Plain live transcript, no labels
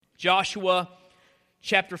Joshua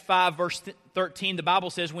chapter 5, verse 13, the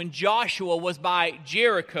Bible says, "When Joshua was by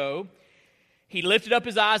Jericho, he lifted up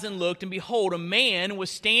his eyes and looked, and behold, a man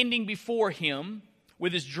was standing before him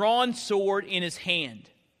with his drawn sword in his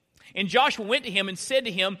hand. And Joshua went to him and said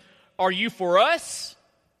to him, 'Are you for us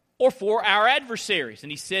or for our adversaries?'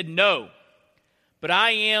 And he said, 'No, but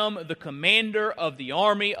I am the commander of the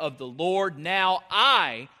army of the Lord. Now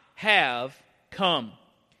I have come.'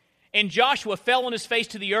 And Joshua fell on his face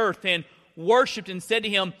to the earth and worshipped and said to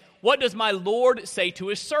him, 'What does my Lord say to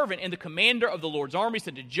his servant?' And the commander of the Lord's army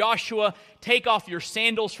said to Joshua, 'Take off your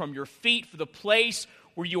sandals from your feet, for the place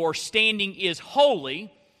where you are standing is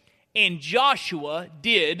holy.' And Joshua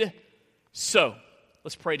did so."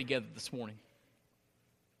 Let's pray together this morning.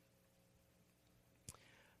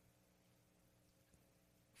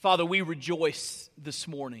 Father, we rejoice this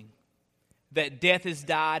morning that death has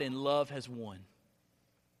died and love has won.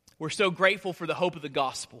 We're so grateful for the hope of the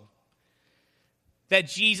gospel, that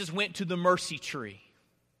Jesus went to the mercy tree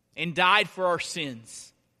and died for our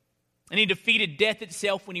sins. And he defeated death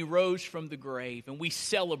itself when he rose from the grave. And we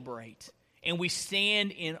celebrate and we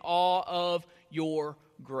stand in awe of your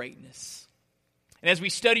greatness. And as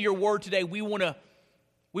we study your word today, we want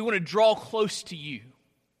to draw close to you.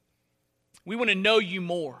 We want to know you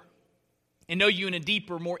more and know you in a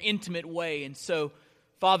deeper, more intimate way. And so,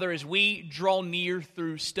 Father, as we draw near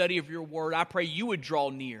through study of your word, I pray you would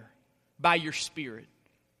draw near by your Spirit.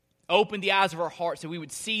 Open the eyes of our hearts that we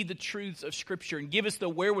would see the truths of Scripture and give us the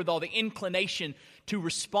wherewithal, the inclination to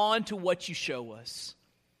respond to what you show us.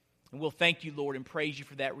 And we'll thank you, Lord, and praise you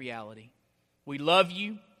for that reality. We love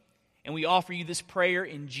you, and we offer you this prayer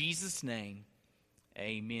in Jesus' name.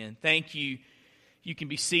 Amen. Thank you. You can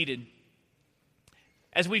be seated.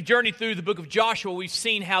 As we've journeyed through the book of Joshua, we've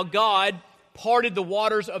seen how God parted the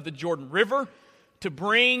waters of the Jordan River to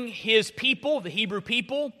bring his people, the Hebrew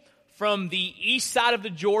people, from the east side of the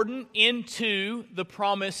Jordan into the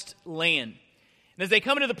promised land. And as they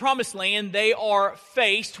come into the promised land, they are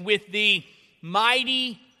faced with the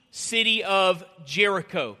mighty city of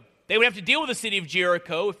Jericho. They would have to deal with the city of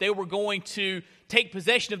Jericho if they were going to take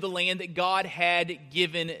possession of the land that God had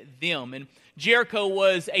given them. And Jericho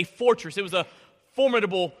was a fortress. It was a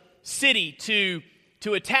formidable city to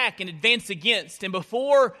attack and advance against. And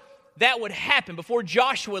before that would happen, before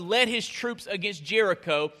Joshua led his troops against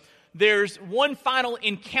Jericho, there's one final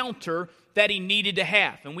encounter that he needed to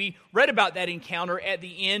have. And we read about that encounter at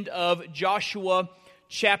the end of Joshua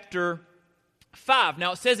chapter 5.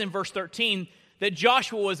 Now it says in verse 13 that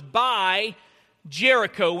Joshua was by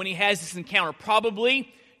Jericho when he has this encounter.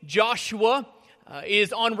 Probably Joshua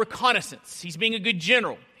is on reconnaissance. He's being a good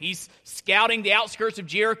general. He's scouting the outskirts of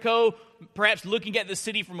Jericho, perhaps looking at the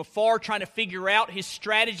city from afar, trying to figure out his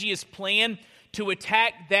strategy, his plan to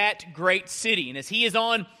attack that great city. And as he is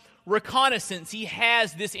on reconnaissance, he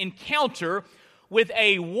has this encounter with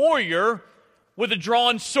a warrior with a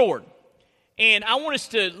drawn sword. And I want us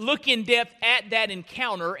to look in depth at that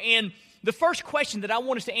encounter. And the first question that I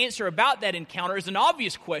want us to answer about that encounter is an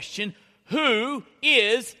obvious question. Who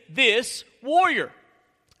is this warrior?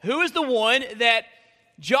 Who is the one that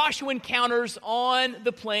Joshua encounters on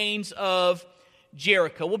the plains of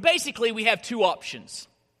Jericho? Well, basically, we have two options.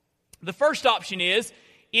 The first option is,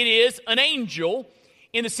 it is an angel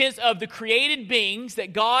in the sense of the created beings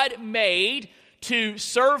that God made to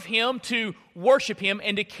serve him, to worship him,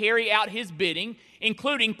 and to carry out his bidding,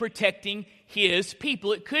 including protecting his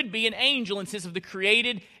people. It could be an angel in the sense of the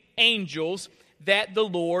created angels that the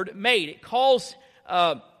Lord made.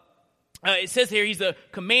 It says here he's the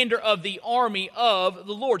commander of the army of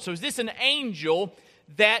the Lord. So is this an angel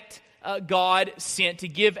that God sent to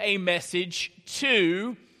give a message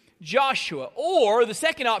to Joshua? Or the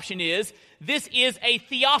second option is, this is a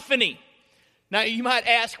theophany. Now you might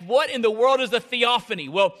ask, what in the world is a theophany?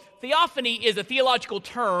 Well, theophany is a theological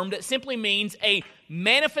term that simply means a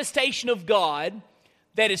manifestation of God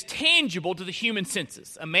that is tangible to the human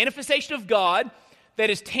senses. A manifestation of God that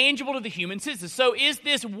is tangible to the human senses. So is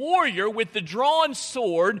this warrior with the drawn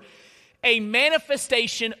sword a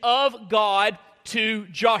manifestation of God to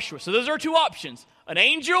Joshua? So those are two options, an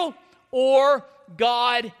angel or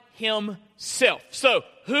God himself. So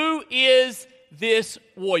who is this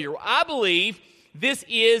warrior? I believe this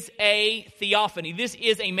is a theophany. This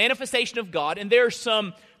is a manifestation of God, and there are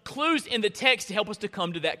some clues in the text to help us to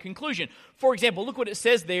come to that conclusion. For example, look what it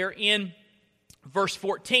says there in verse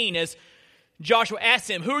 14 as Joshua asks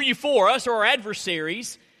him, "Who are you for, us or our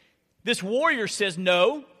adversaries?" This warrior says,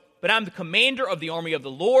 "No, but I'm the commander of the army of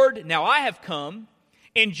the Lord. Now I have come."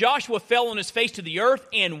 And Joshua fell on his face to the earth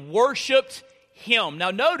and worshiped him.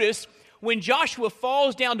 Now notice, when Joshua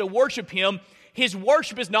falls down to worship him, his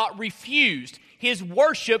worship is not refused. His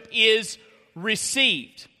worship is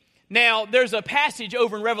received. Now, there's a passage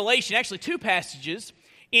over in Revelation, actually two passages,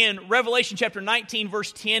 in Revelation chapter 19,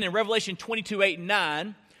 verse 10, and Revelation 22, 8, and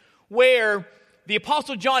 9, where the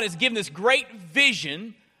Apostle John is given this great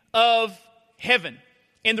vision of heaven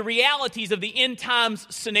and the realities of the end times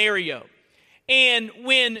scenario. And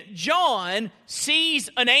when John sees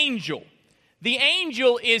an angel, the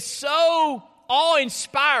angel is so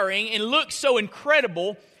awe-inspiring and looks so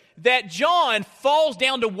incredible that John falls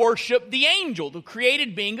down to worship the angel, the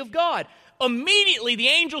created being of God. Immediately the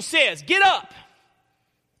angel says, "Get up.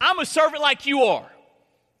 I'm a servant like you are.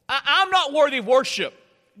 I'm not worthy of worship.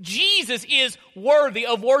 Jesus is worthy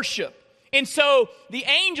of worship." And so the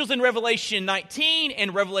angels in Revelation 19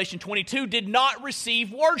 and Revelation 22 did not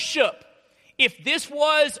receive worship. If this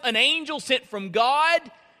was an angel sent from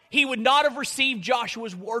God, he would not have received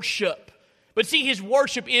Joshua's worship. But see, his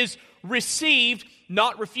worship is received,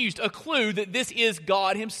 not refused. A clue that this is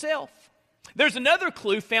God himself. There's another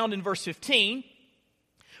clue found in verse 15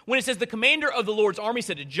 when it says, "The commander of the Lord's army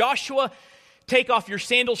said to Joshua, 'Take off your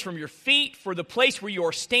sandals from your feet, for the place where you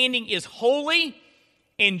are standing is holy.'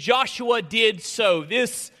 And Joshua did so."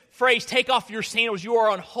 This phrase, "take off your sandals, you are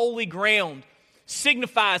on holy ground,"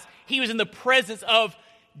 signifies he was in the presence of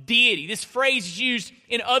deity. This phrase is used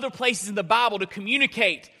in other places in the Bible to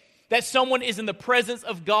communicate that someone is in the presence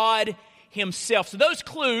of God himself. So those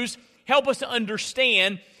clues help us to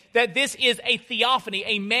understand that this is a theophany,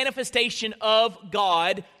 a manifestation of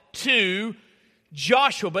God to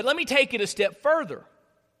Joshua. But let me take it a step further.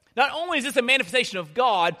 Not only is this a manifestation of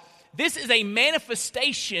God, this is a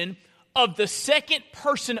manifestation of the second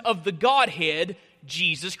person of the Godhead,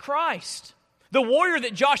 Jesus Christ. The warrior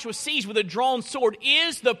that Joshua sees with a drawn sword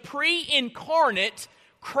is the pre-incarnate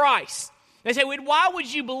Christ. They say, why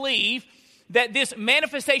would you believe that this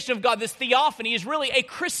manifestation of God, this theophany, is really a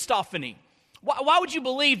Christophany? Why would you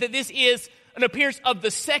believe that this is an appearance of the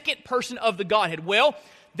second person of the Godhead? Well,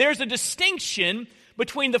 there's a distinction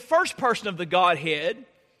between the first person of the Godhead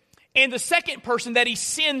and the second person that he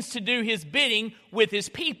sends to do his bidding with his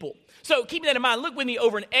people. So keeping that in mind, look with me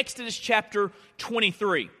over in Exodus chapter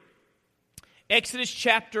 23. Exodus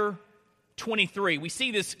chapter 23. We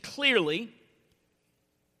see this clearly.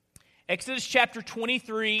 Exodus chapter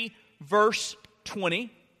 23, verse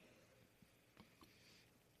 20.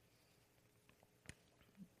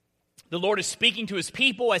 The Lord is speaking to his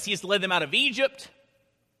people as he has led them out of Egypt.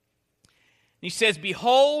 He says,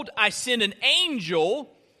 "Behold, I send an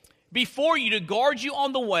angel before you to guard you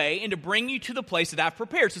on the way and to bring you to the place that I've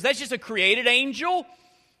prepared." So that's just a created angel,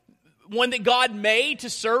 one that God made to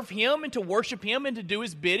serve him and to worship him and to do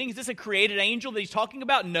his bidding. Is this a created angel that he's talking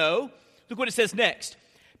about? No. Look what it says next.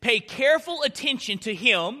 "Pay careful attention to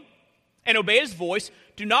him and obey his voice.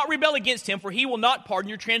 Do not rebel against him, for he will not pardon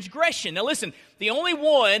your transgression." Now listen, the only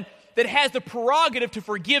one that has the prerogative to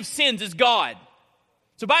forgive sins is God.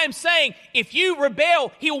 So by him saying, if you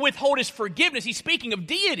rebel, he will withhold his forgiveness. He's speaking of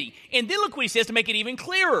deity. And then look what he says to make it even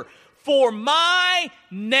clearer. "For my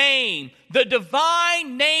name," the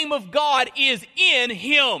divine name of God, "is in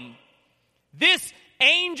him." This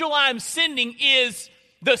angel I'm sending is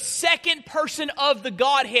the second person of the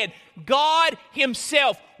Godhead, God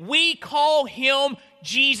himself. We call him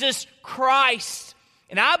Jesus Christ.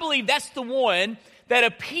 And I believe that's the one that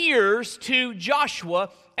appears to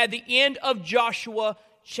Joshua at the end of Joshua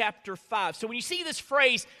chapter 5. So when you see this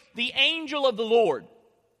phrase, the angel of the Lord,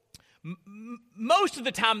 most of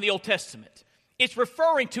the time in the Old Testament, it's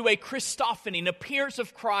referring to a Christophany, an appearance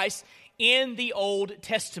of Christ in the Old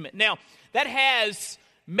Testament. Now, that has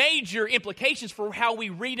major implications for how we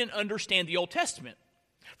read and understand the Old Testament.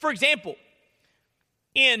 For example,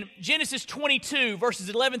 in Genesis 22, verses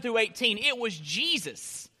 11 through 18, it was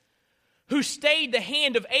Jesus who stayed the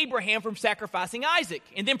hand of Abraham from sacrificing Isaac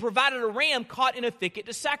and then provided a ram caught in a thicket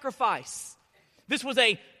to sacrifice. This was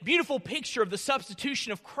a beautiful picture of the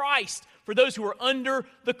substitution of Christ for those who are under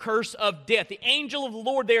the curse of death. The angel of the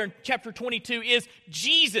Lord there in chapter 22 is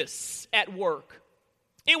Jesus at work.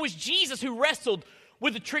 It was Jesus who wrestled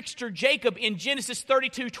with the trickster Jacob in Genesis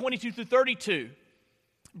 32, 22 through 32,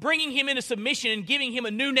 bringing him into submission and giving him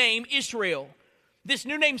a new name, Israel. This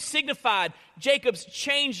new name signified Jacob's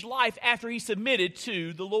changed life after he submitted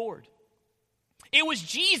to the Lord. It was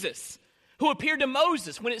Jesus who appeared to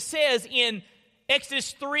Moses when it says in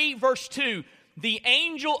Exodus 3, verse 2, "The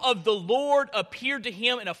angel of the Lord appeared to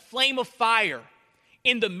him in a flame of fire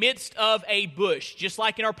in the midst of a bush." Just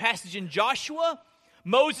like in our passage in Joshua,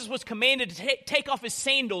 Moses was commanded to take off his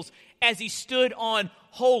sandals as he stood on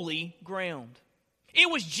holy ground. It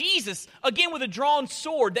was Jesus, again with a drawn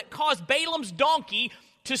sword, that caused Balaam's donkey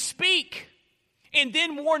to speak. and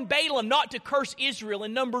then warned Balaam not to curse Israel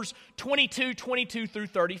in Numbers 22 through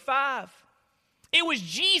 35. It was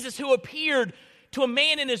Jesus who appeared to a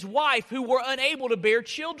man and his wife who were unable to bear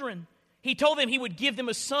children. He told them he would give them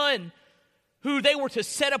a son who they were to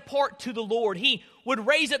set apart to the Lord. He would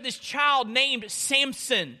raise up this child named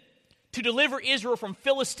Samson to deliver Israel from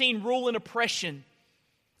Philistine rule and oppression.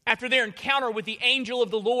 After their encounter with the angel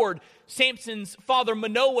of the Lord, Samson's father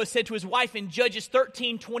Manoah said to his wife in Judges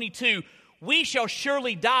 13:22, "We shall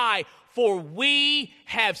surely die, for we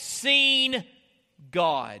have seen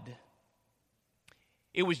God."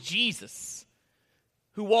 It was Jesus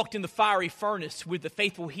who walked in the fiery furnace with the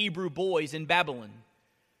faithful Hebrew boys in Babylon.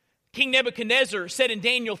 King Nebuchadnezzar said in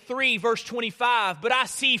Daniel 3, verse 25, "But I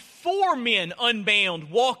see 4 men unbound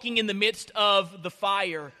walking in the midst of the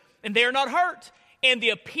fire, and they are not hurt. And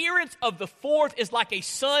the appearance of the 4th is like a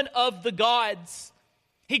son of the gods."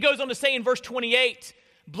 He goes on to say in verse 28,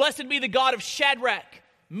 "Blessed be the God of Shadrach,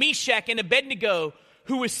 Meshach, and Abednego,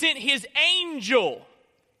 who has sent his angel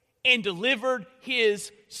and delivered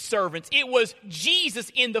his servants." It was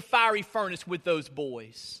Jesus in the fiery furnace with those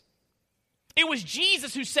boys. It was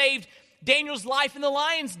Jesus who saved Daniel's life in the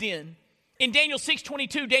lion's den. In Daniel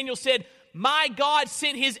 6:22, Daniel said, "My God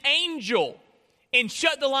sent his angel and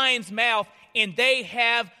shut the lion's mouth, and they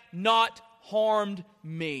have not harmed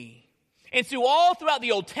me." And so all throughout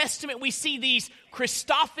the Old Testament, we see these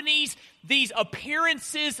Christophanies, these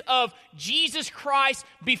appearances of Jesus Christ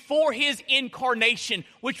before his incarnation,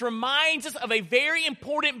 which reminds us of a very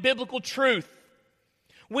important biblical truth.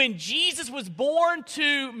 When Jesus was born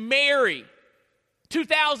to Mary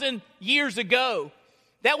 2,000 years ago,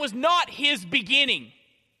 that was not his beginning.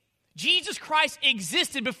 Jesus Christ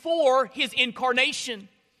existed before his incarnation.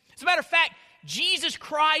 As a matter of fact, Jesus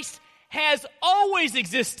Christ has always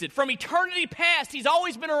existed. From eternity past, he's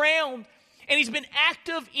always been around. And he's been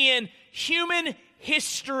active in human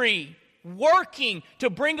history, working to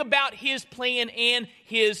bring about his plan and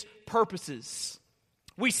his purposes.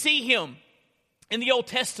 We see him in the Old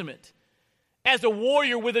Testament as a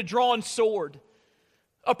warrior with a drawn sword,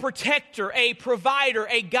 a protector, a provider,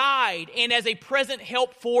 a guide, and as a present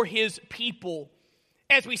help for his people,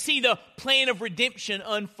 as we see the plan of redemption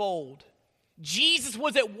unfold. Jesus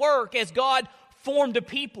was at work as God formed a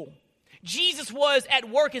people. Jesus was at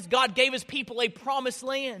work as God gave his people a promised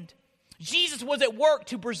land. Jesus was at work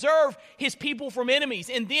to preserve his people from enemies.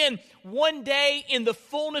 And then one day in the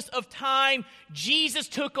fullness of time, Jesus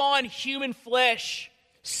took on human flesh,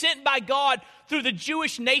 sent by God through the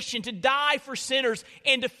Jewish nation to die for sinners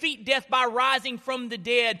and defeat death by rising from the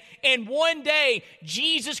dead. And one day,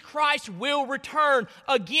 Jesus Christ will return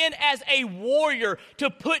again as a warrior to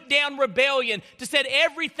put down rebellion, to set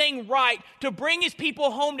everything right, to bring his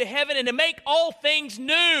people home to heaven and to make all things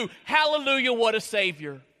new. Hallelujah, what a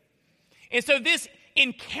Savior. And so this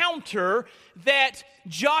encounter that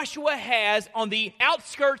Joshua has on the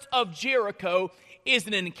outskirts of Jericho is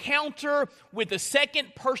an encounter with the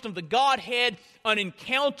second person of the Godhead, an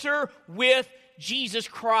encounter with Jesus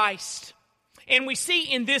Christ. And we see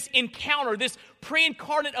in this encounter, this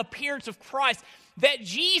pre-incarnate appearance of Christ, that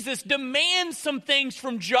Jesus demands some things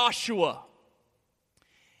from Joshua.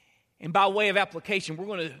 And by way of application, we're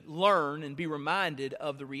going to learn and be reminded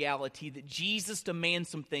of the reality that Jesus demands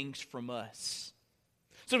some things from us.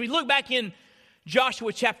 So if we look back in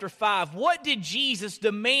Joshua chapter 5, what did Jesus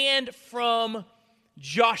demand from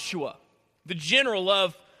Joshua, the general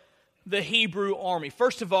of the Hebrew army?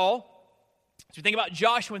 First of all, as we think about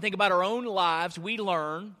Joshua and think about our own lives, we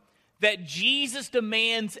learn that Jesus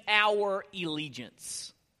demands our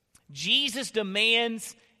allegiance. Jesus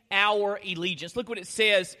demands our allegiance. Look what it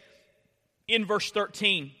says in verse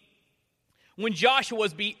 13. When Joshua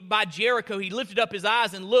was by Jericho, he lifted up his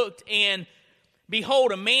eyes and looked, and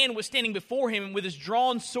behold, a man was standing before him with his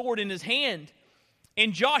drawn sword in his hand.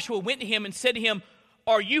 And Joshua went to him and said to him,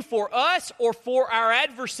 "Are you for us or for our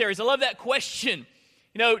adversaries?" I love that question.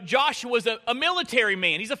 You know, Joshua was a military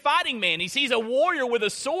man. He's a fighting man. He sees a warrior with a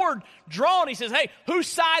sword drawn. He says, "Hey, whose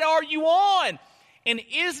side are you on?" And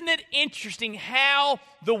isn't it interesting how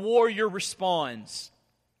the warrior responds?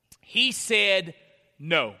 He said,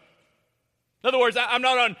 "No." In other words, I'm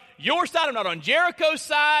not on your side. I'm not on Jericho's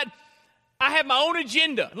side. I have my own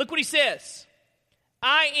agenda. Look what he says.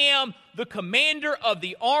 "I am the commander of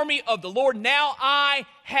the army of the Lord. Now I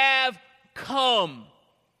have come."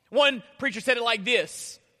 One preacher said it like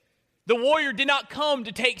this: the warrior did not come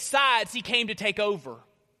to take sides, he came to take over.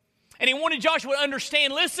 And he wanted Joshua to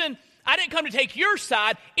understand, listen, I didn't come to take your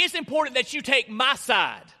side. It's important that you take my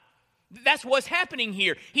side. That's what's happening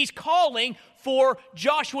here. He's calling for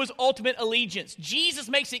Joshua's ultimate allegiance. Jesus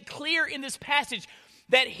makes it clear in this passage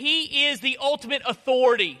that he is the ultimate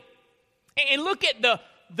authority. And look at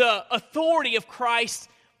the authority of Christ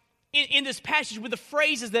in this passage with the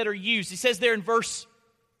phrases that are used. He says there in verse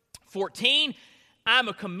 14, I'm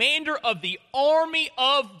a commander of the army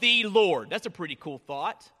of the Lord. That's a pretty cool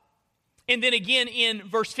thought. And then again in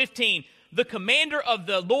verse 15, the commander of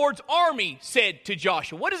the Lord's army said to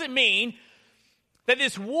Joshua. What does it mean that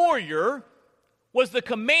this warrior was the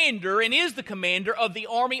commander and is the commander of the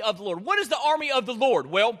army of the Lord? What is the army of the Lord?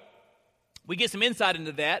 Well, we get some insight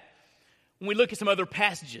into that when we look at some other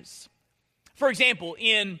passages. For example,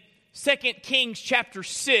 in 2 Kings chapter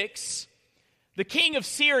 6, the king of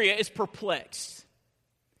Syria is perplexed.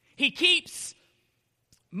 He keeps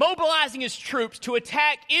mobilizing his troops to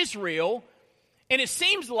attack Israel, and it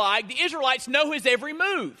seems like the Israelites know his every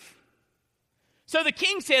move. So the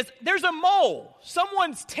king says, there's a mole.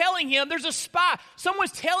 Someone's telling him, there's a spy.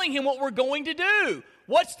 Someone's telling him what we're going to do.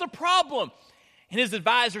 What's the problem? And his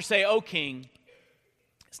advisors say, oh, king,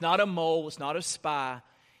 it's not a mole, it's not a spy.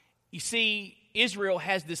 You see, Israel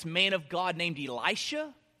has this man of God named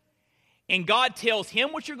Elisha, and God tells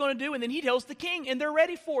him what you're going to do, and then he tells the king, and they're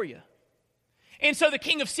ready for you. And so the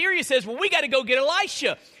king of Syria says, well, we got to go get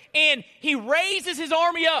Elisha. And he raises his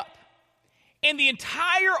army up, and the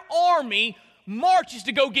entire army marches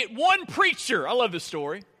to go get one preacher. I love this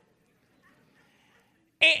story.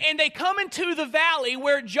 And they come into the valley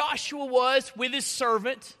where Joshua was with his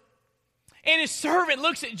servant. And his servant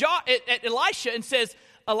looks at Elisha and says,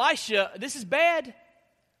 Elisha, this is bad.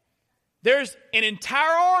 There's an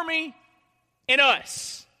entire army and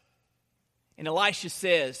us. And Elisha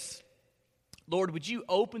says, Lord, would you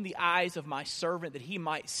open the eyes of my servant that he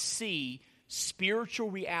might see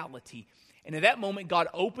spiritual reality? And at that moment, God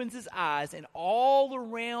opens his eyes, and all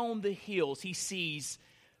around the hills, he sees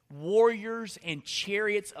warriors and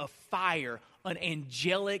chariots of fire, an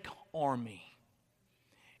angelic army.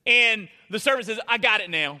 And the servant says, I got it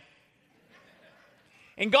now.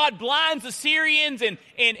 And God blinds the Syrians and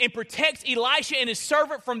protects Elisha and his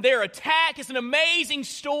servant from their attack. It's an amazing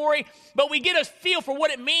story, but we get a feel for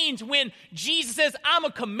what it means when Jesus says, I'm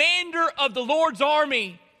a commander of the Lord's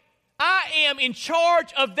army. I am in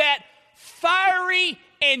charge of that fiery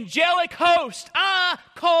angelic host. I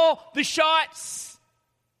call the shots.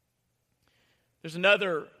 There's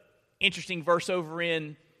another interesting verse over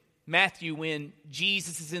in Matthew when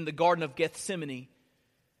Jesus is in the Garden of Gethsemane.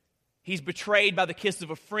 He's betrayed by the kiss of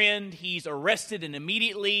a friend. He's arrested, and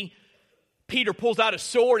immediately Peter pulls out a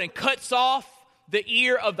sword and cuts off the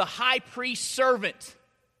ear of the high priest's servant.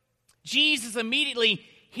 Jesus immediately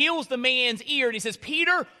heals the man's ear, and he says,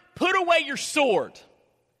 Peter, put away your sword.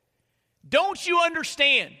 Don't you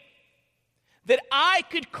understand that I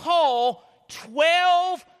could call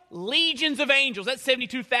 12 legions of angels, that's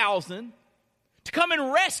 72,000, to come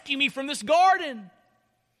and rescue me from this garden?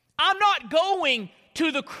 I'm not going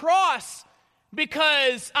to the cross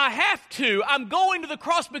because I have to. I'm going to the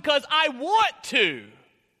cross because I want to.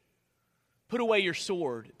 Put away your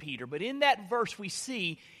sword, Peter. But in that verse we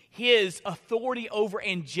see his authority over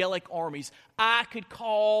angelic armies. I could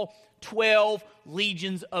call 12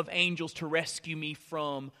 legions of angels to rescue me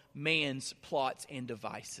from man's plots and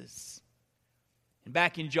devices. And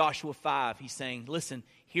back in Joshua 5, he's saying, listen,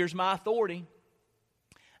 here's my authority.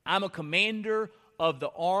 I'm a commander of the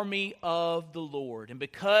army of the Lord. And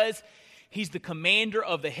because he's the commander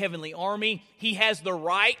of the heavenly army, he has the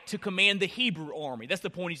right to command the Hebrew army. That's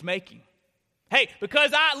the point he's making. Hey,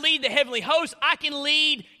 because I lead the heavenly host, I can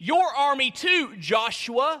lead your army too,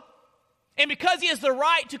 Joshua. And because he has the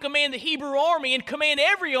right to command the Hebrew army and command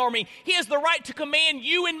every army, he has the right to command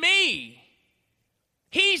you and me.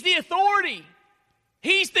 He's the authority.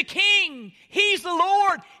 He's the king. He's the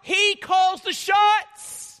Lord. He calls the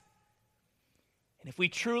shots. And if we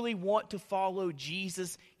truly want to follow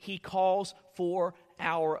Jesus, he calls for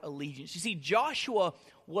our allegiance. You see, Joshua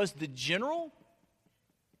was the general,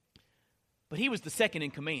 but he was the second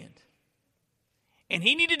in command. And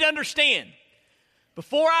he needed to understand,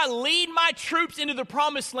 before I lead my troops into the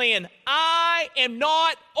promised land, I am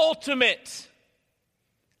not ultimate.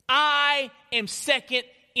 I am second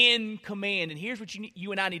in command. And here's what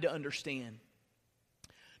you and I need to understand.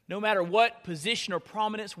 No matter what position or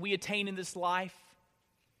prominence we attain in this life,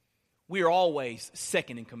 we are always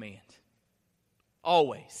second in command.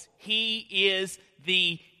 Always. He is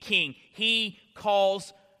the king. He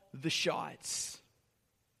calls the shots.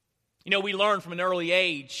 You know, we learn from an early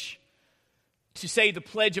age to say the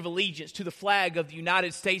Pledge of Allegiance to the flag of the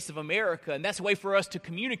United States of America. And that's a way for us to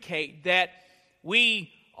communicate that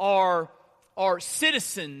we are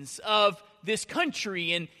citizens of this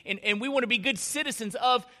country, and we want to be good citizens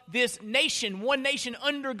of this nation, one nation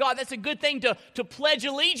under God. That's a good thing to pledge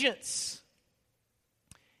allegiance.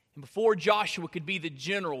 And before Joshua could be the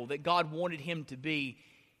general that God wanted him to be,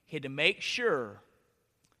 he had to make sure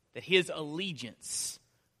that his allegiance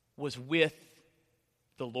was with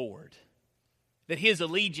the Lord, that his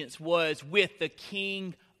allegiance was with the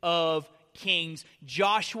King of Kings.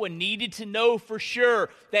 Joshua needed to know for sure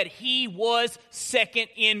that he was second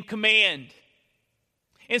in command.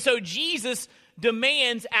 And so Jesus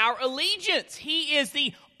demands our allegiance. He is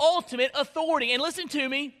the ultimate authority. And listen to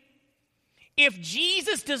me, if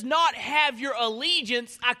Jesus does not have your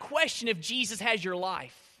allegiance, I question if Jesus has your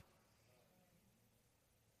life.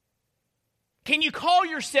 Can you call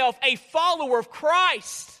yourself a follower of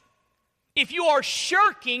Christ if you are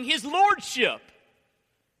shirking his lordship?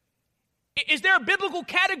 Is there a biblical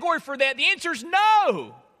category for that? The answer is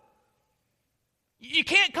no. You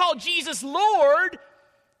can't call Jesus Lord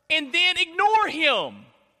and then ignore him.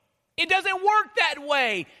 It doesn't work that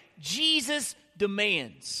way. Jesus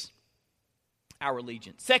demands our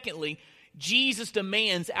allegiance. Secondly, Jesus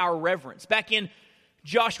demands our reverence. Back in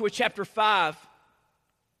Joshua chapter 5,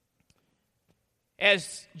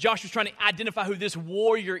 as Joshua's trying to identify who this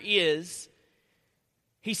warrior is,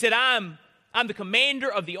 he said, I'm the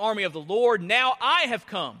commander of the army of the Lord. Now I have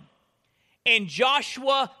come. And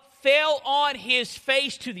Joshua fell on his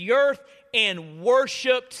face to the earth and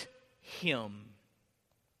worshiped him.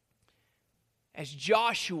 As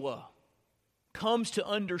Joshua comes to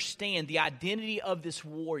understand the identity of this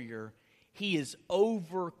warrior, he is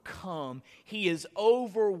overcome, he is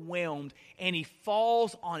overwhelmed, and he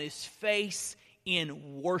falls on his face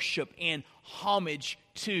in worship and homage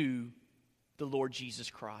to the Lord Jesus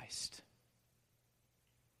Christ.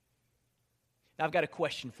 Now, I've got a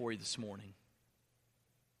question for you this morning.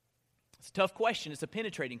 It's a tough question. It's a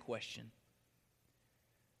penetrating question.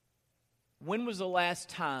 When was the last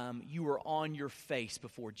time you were on your face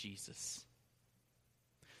before Jesus?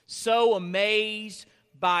 So amazed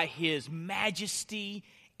by his majesty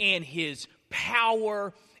and his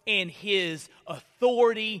power and his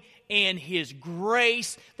authority and his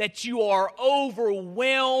grace that you are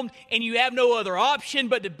overwhelmed and you have no other option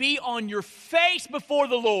but to be on your face before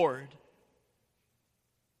the Lord.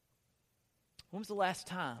 When was the last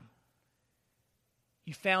time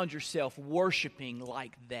you found yourself worshiping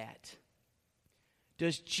like that?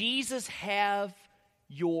 Does Jesus have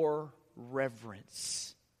your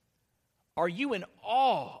reverence? Are you in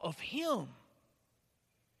awe of him?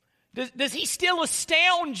 Does he still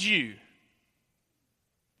astound you?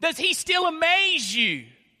 Does he still amaze you?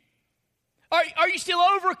 Are you still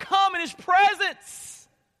overcome in his presence?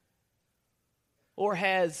 Or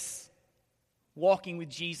has walking with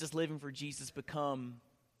Jesus, living for Jesus, become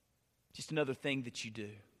just another thing that you do?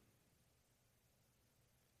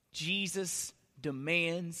 Jesus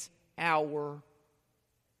demands our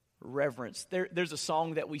reverence. There's a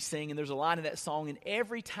song that we sing, and there's a line in that song, and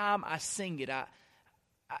every time I sing it, I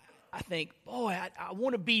think, boy, I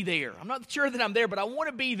want to be there. I'm not sure that I'm there, but I want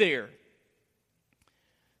to be there.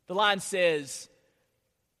 The line says,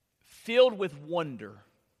 filled with wonder,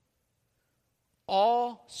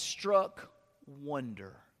 awe-struck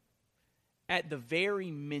wonder at the very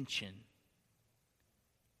mention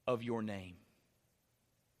of your name.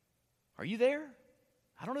 Are you there?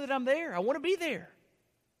 I don't know that I'm there. I want to be there.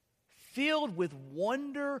 Filled with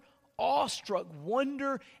wonder, awestruck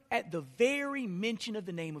wonder at the very mention of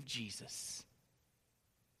the name of Jesus.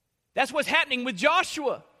 That's what's happening with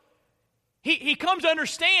Joshua. He comes to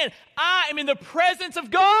understand, I am in the presence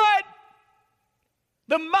of God,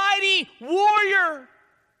 the mighty warrior,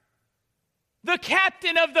 the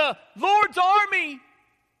captain of the Lord's army. And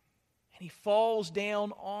he falls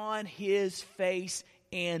down on his face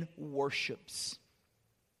and worships.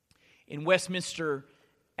 In Westminster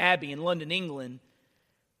Abbey in London, England,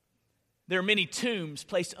 there are many tombs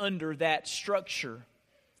placed under that structure.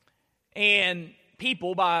 And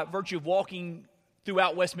people, by virtue of walking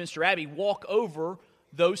throughout Westminster Abbey, walk over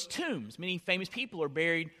those tombs. Many famous people are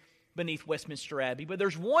buried beneath Westminster Abbey. But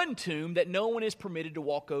there's one tomb that no one is permitted to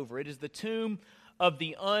walk over. It is the tomb of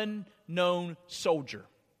the unknown soldier.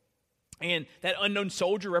 And that unknown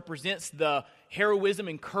soldier represents the heroism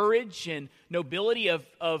and courage and nobility of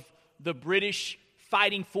the British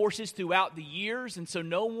fighting forces throughout the years. And so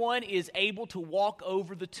no one is able to walk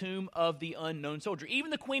over the tomb of the unknown soldier.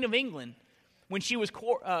 Even the Queen of England, when she was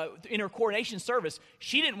in her coronation service,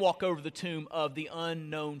 she didn't walk over the tomb of the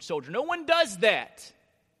unknown soldier. No one does that.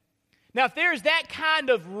 Now, if there's that kind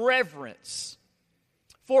of reverence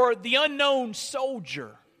for the unknown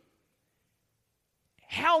soldier,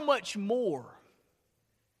 how much more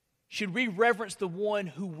should we reverence the one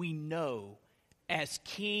who we know as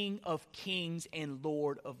King of Kings and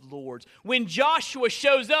Lord of Lords? When Joshua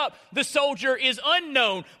shows up, the soldier is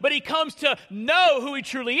unknown, but he comes to know who he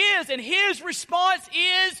truly is, and his response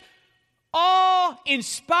is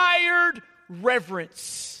awe-inspired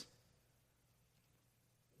reverence.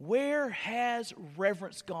 Where has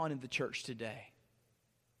reverence gone in the church today?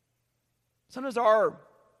 Sometimes our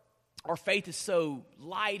faith is so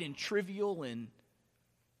light and trivial, and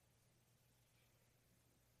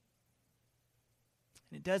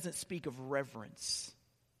it doesn't speak of reverence.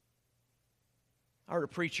 I heard a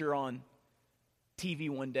preacher on TV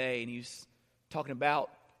one day, and he was talking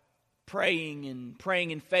about praying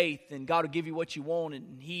in faith, and God will give you what you want.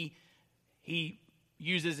 And he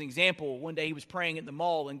used as an example, one day he was praying at the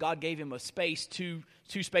mall, and God gave him a space, two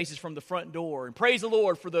spaces from the front door. And praise the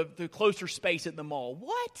Lord for the closer space at the mall.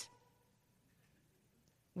 What?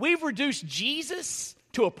 We've reduced Jesus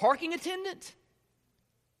to a parking attendant?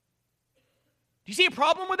 Do you see a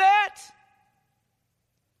problem with that?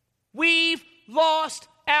 We've lost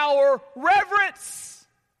our reverence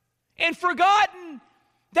and forgotten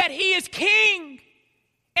that He is King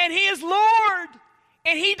and He is Lord,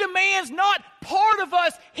 and He demands not part of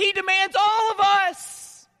us, He demands all of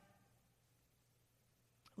us.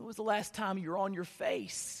 When was the last time you were on your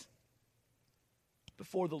face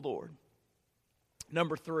before the Lord?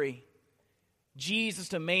 Number 3, Jesus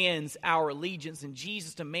demands our allegiance, and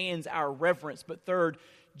Jesus demands our reverence. But third,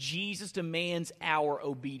 Jesus demands our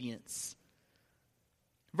obedience.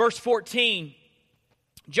 Verse 14,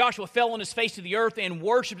 Joshua fell on his face to the earth and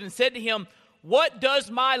worshipped and said to him, "What does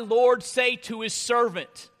my Lord say to his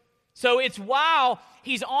servant?" So it's while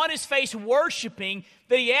he's on his face worshiping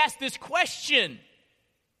that he asked this question.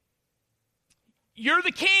 You're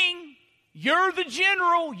the king. You're the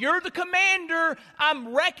general. You're the commander.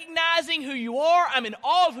 I'm recognizing who you are. I'm in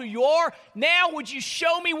awe of who you are. Now would you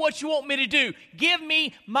show me what you want me to do? Give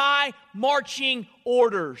me my marching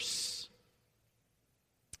orders.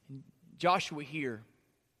 Joshua here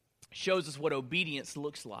shows us what obedience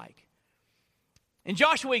looks like. And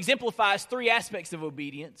Joshua exemplifies 3 aspects of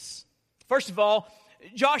obedience. First of all,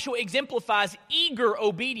 Joshua exemplifies eager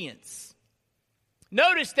obedience.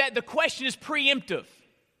 Notice that the question is preemptive.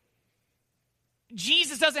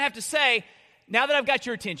 Jesus doesn't have to say, now that I've got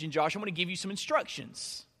your attention, Joshua, I'm going to give you some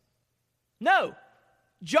instructions. No.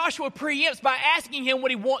 Joshua preempts by asking him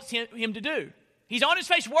what he wants him to do. He's on his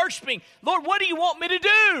face worshiping. Lord, what do you want me to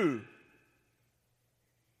do?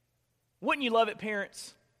 Wouldn't you love it,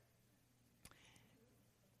 parents?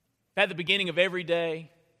 At the beginning of every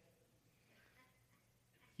day,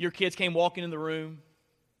 your kids came walking in the room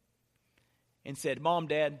and said, "Mom,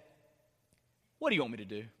 Dad, what do you want me to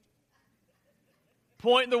do?"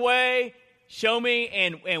 Point the way, show me,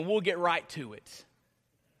 and we'll get right to it.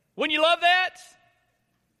 Wouldn't you love that?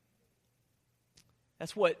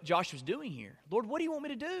 That's what Joshua's doing here. Lord, what do you want me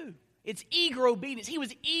to do? It's eager obedience. He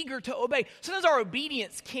was eager to obey. Sometimes our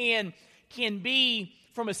obedience can be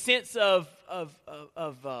from a sense of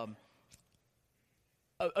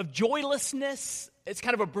joylessness. It's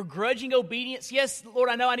kind of a begrudging obedience. Yes, Lord,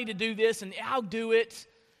 I know I need to do this, and I'll do it.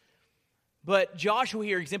 But Joshua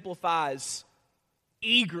here exemplifies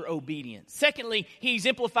eager obedience. Secondly, he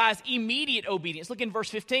exemplifies immediate obedience. Look in verse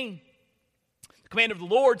 15. The commander of the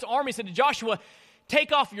Lord's army said to Joshua,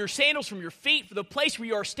 "Take off your sandals from your feet, for the place where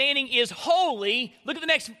you are standing is holy." Look at the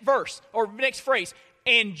next verse, or next phrase.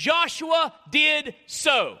 And Joshua did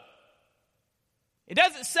so. It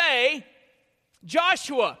doesn't say,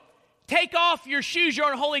 "Joshua, take off your shoes,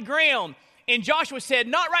 you're on holy ground." And Joshua said,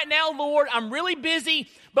 "Not right now, Lord, I'm really busy,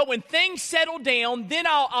 but when things settle down, then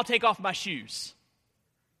I'll take off my shoes."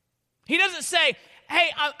 He doesn't say,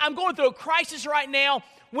 "Hey, I'm going through a crisis right now.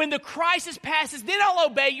 When the crisis passes, then I'll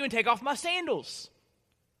obey you and take off my sandals."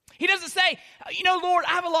 He doesn't say, "Lord, I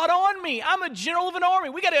have a lot on me. I'm a general of an army.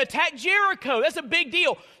 We got to attack Jericho. That's a big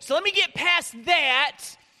deal. So let me get past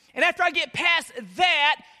that. And after I get past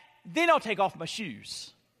that, then I'll take off my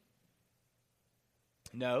shoes."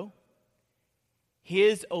 No.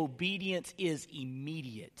 His obedience is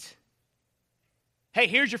immediate. Hey,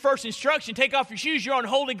 here's your first instruction. Take off your shoes. You're on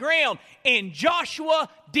holy ground. And Joshua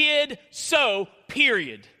did so,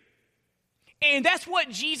 period. And that's what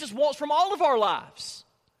Jesus wants from all of our lives.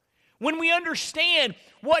 When we understand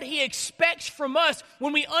what He expects from us,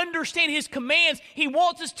 when we understand His commands, He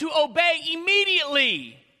wants us to obey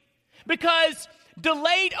immediately. Because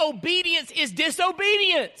delayed obedience is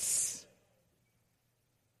disobedience.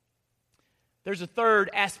 There's a third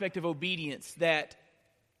aspect of obedience that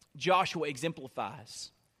Joshua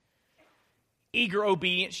exemplifies. Eager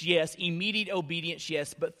obedience, yes. Immediate obedience,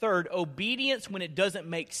 yes. But third, obedience when it doesn't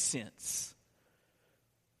make sense.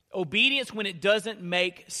 Obedience when it doesn't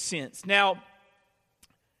make sense. Now,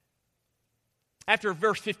 after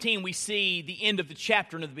verse 15, we see the end of the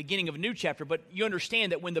chapter and the beginning of a new chapter. But you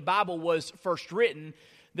understand that when the Bible was first written,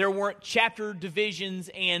 there weren't chapter divisions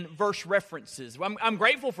and verse references. I'm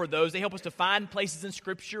grateful for those. They help us to find places in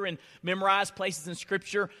Scripture and memorize places in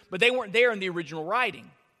Scripture, but they weren't there in the original writing.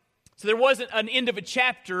 So there wasn't an end of a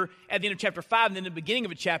chapter at the end of chapter 5 and then the beginning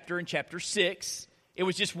of a chapter in chapter 6. It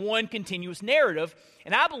was just one continuous narrative.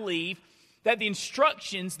 And I believe that the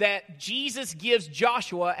instructions that Jesus gives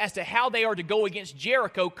Joshua as to how they are to go against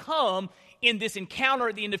Jericho come in this encounter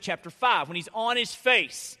at the end of chapter 5 when he's on his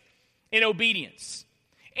face in obedience.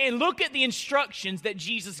 And look at the instructions that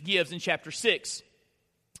Jesus gives in chapter 6.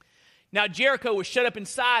 Now Jericho was shut up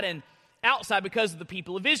inside and outside because of the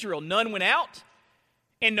people of Israel. None went out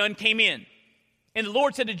and none came in. And the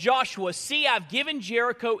Lord said to Joshua, "See, I've given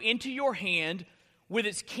Jericho into your hand with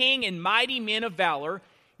its king and mighty men of valor.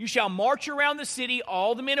 You shall march around the city,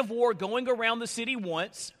 all the men of war going around the city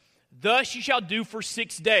once. Thus you shall do for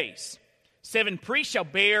 6 days. 7 priests shall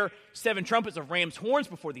bear 7 trumpets of ram's horns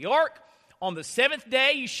before the ark. On the 7th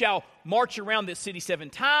day you shall march around the city 7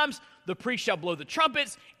 times. The priests shall blow the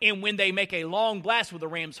trumpets, and when they make a long blast with a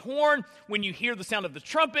ram's horn, when you hear the sound of the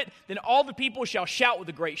trumpet, then all the people shall shout with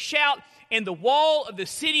a great shout, and the wall of the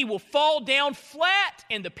city will fall down flat,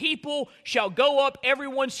 and the people shall go up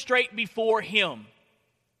everyone straight before him."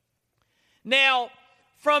 Now,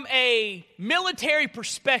 from a military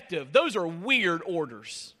perspective, those are weird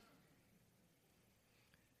orders.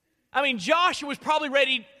 I mean, Joshua was probably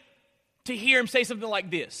ready to hear him say something like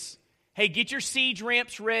this. Hey, get your siege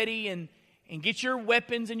ramps ready and get your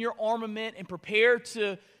weapons and your armament and prepare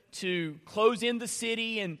to close in the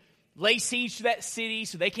city and lay siege to that city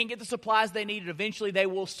so they can get the supplies they need and eventually they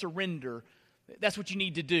will surrender. That's what you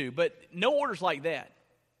need to do. But no orders like that.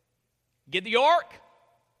 Get the ark,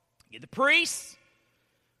 get the priests,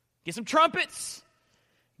 get some trumpets,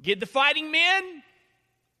 get the fighting men,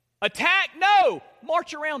 attack. No,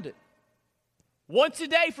 march around it. Once a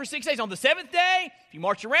day for 6 days. On the 7th day, if you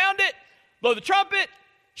march around it, blow the trumpet,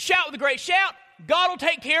 shout with a great shout, God will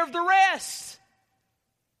take care of the rest.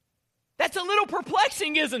 That's a little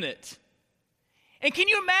perplexing, isn't it? And can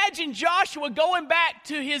you imagine Joshua going back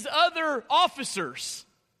to his other officers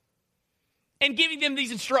and giving them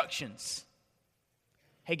these instructions?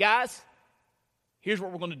 Hey guys, here's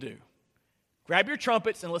what we're going to do. Grab your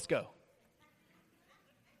trumpets and let's go.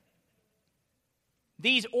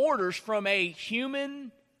 These orders from a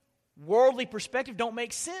human, worldly perspective don't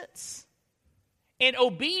make sense. And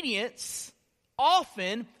obedience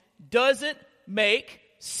often doesn't make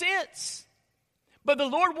sense. But the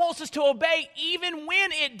Lord wants us to obey even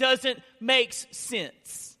when it doesn't make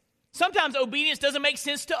sense. Sometimes obedience doesn't make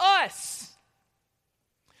sense to us.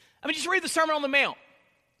 I mean, just read the Sermon on the Mount.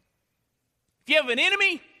 If you have an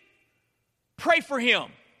enemy, pray for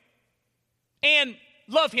him. And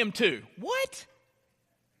love him too. What?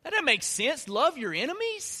 That doesn't make sense. Love your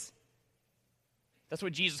enemies? That's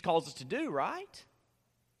what Jesus calls us to do, right?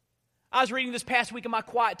 I was reading this past week in my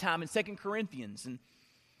quiet time in 2 Corinthians, and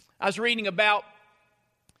I was reading about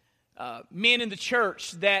men in the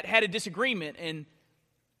church that had a disagreement, and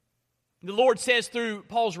the Lord says through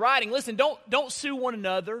Paul's writing, listen, don't sue one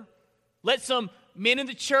another. Let some men in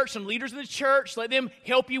the church, some leaders in the church, let them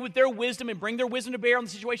help you with their wisdom and bring their wisdom to bear on the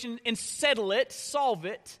situation and settle it, solve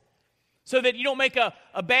it. So that you don't make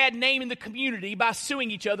a bad name in the community by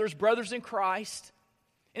suing each other as brothers in Christ.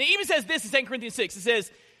 And it even says this in 2 Corinthians 6. It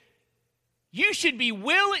says, you should be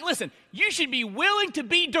willing to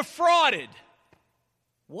be defrauded.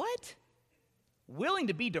 What? Willing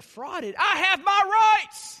to be defrauded? I have my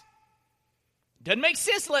rights. Doesn't make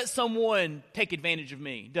sense to let someone take advantage of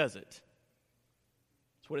me, does it?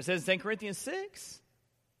 That's what it says in 2 Corinthians 6.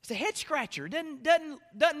 It's a head scratcher. It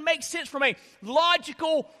doesn't make sense from a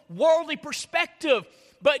logical, worldly perspective.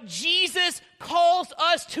 But Jesus calls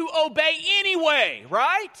us to obey anyway,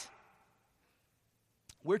 right?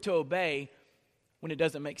 We're to obey when it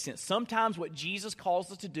doesn't make sense. Sometimes what Jesus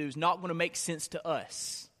calls us to do is not going to make sense to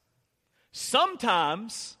us.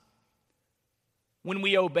 Sometimes when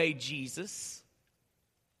we obey Jesus,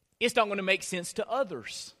 it's not going to make sense to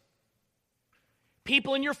others.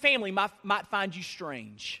 People in your family might find you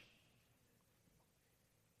strange.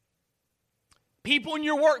 People in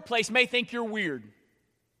your workplace may think you're weird.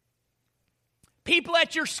 People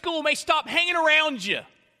at your school may stop hanging around you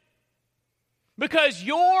because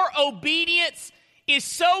your obedience is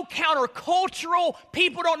so countercultural,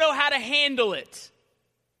 people don't know how to handle it.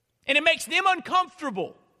 And it makes them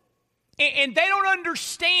uncomfortable. And they don't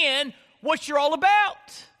understand what you're all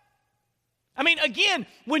about. I mean, again,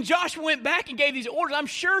 when Joshua went back and gave these orders, I'm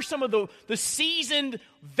sure some of the seasoned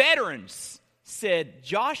veterans said,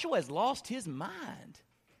 Joshua has lost his mind.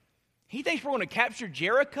 He thinks we're going to capture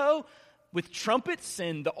Jericho with trumpets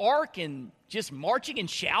and the ark and just marching and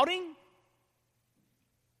shouting.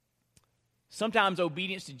 Sometimes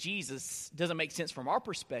obedience to Jesus doesn't make sense from our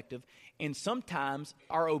perspective, and sometimes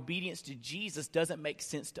our obedience to Jesus doesn't make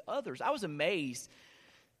sense to others. I was amazed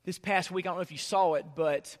this past week, I don't know if you saw it,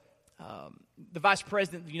 but the Vice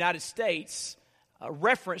President of the United States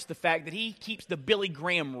referenced the fact that he keeps the Billy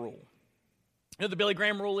Graham rule. You know what the Billy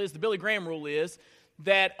Graham rule is? The Billy Graham rule is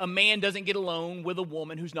that a man doesn't get alone with a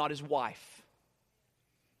woman who's not his wife.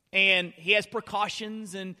 And he has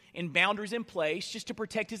precautions and boundaries in place just to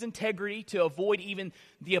protect his integrity, to avoid even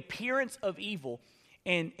the appearance of evil.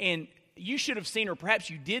 And you should have seen, or perhaps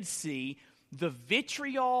you did see, the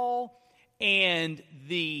vitriol and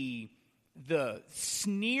the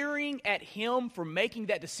sneering at him for making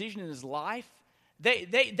that decision in his life.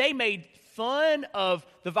 They made fun of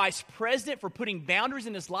the vice president for putting boundaries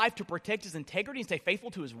in his life to protect his integrity and stay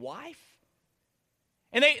faithful to his wife.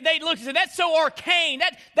 And they looked and said, that's so arcane,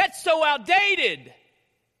 that's so outdated.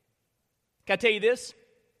 Can I tell you this?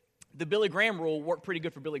 The Billy Graham rule worked pretty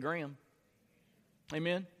good for Billy Graham.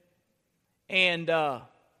 Amen? And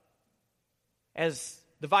as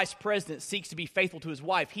the vice president seeks to be faithful to his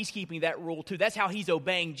wife, he's keeping that rule too. That's how he's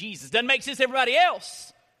obeying Jesus. Doesn't make sense to everybody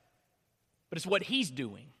else, but it's what he's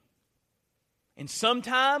doing. And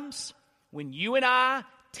sometimes when you and I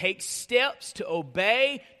take steps to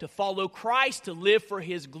obey, to follow Christ, to live for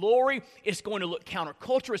His glory, it's going to look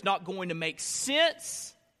counterculture. It's not going to make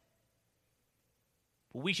sense.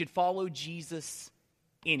 But we should follow Jesus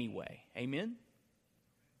anyway. Amen?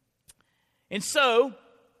 And so,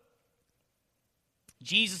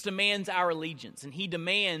 Jesus demands our allegiance, and He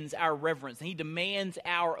demands our reverence, and He demands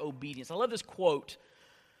our obedience. I love this quote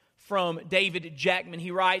from David Jackman.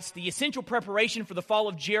 He writes, the essential preparation for the fall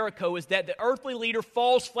of Jericho is that the earthly leader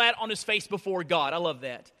falls flat on his face before God. I love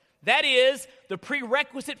that. That is the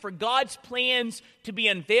prerequisite for God's plans to be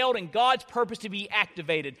unveiled and God's purpose to be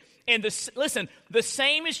activated. And listen, the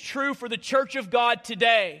same is true for the church of God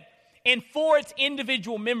today and for its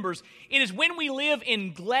individual members. It is when we live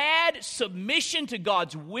in glad submission to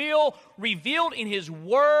God's will revealed in His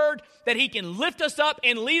Word that He can lift us up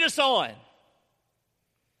and lead us on.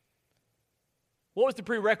 What was the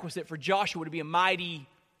prerequisite for Joshua to be a mighty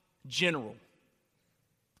general?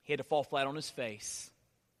 He had to fall flat on his face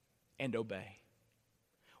and obey.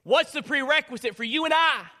 What's the prerequisite for you and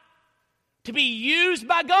I to be used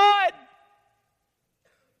by God?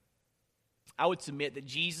 I would submit that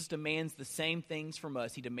Jesus demands the same things from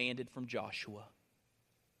us He demanded from Joshua.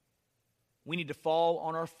 We need to fall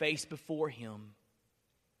on our face before Him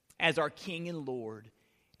as our King and Lord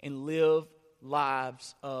and live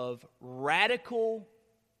lives of radical,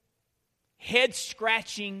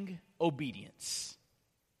 head-scratching obedience.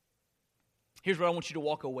 Here's what I want you to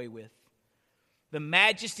walk away with. The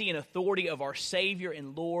majesty and authority of our Savior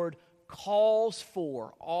and Lord calls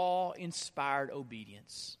for awe-inspired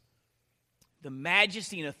obedience. The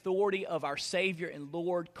majesty and authority of our Savior and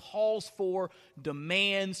Lord calls for,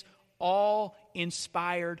 demands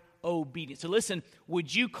awe-inspired obedience. So listen,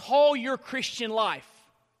 would you call your Christian life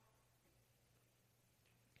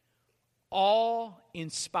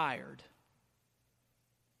awe-inspired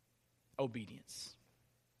obedience?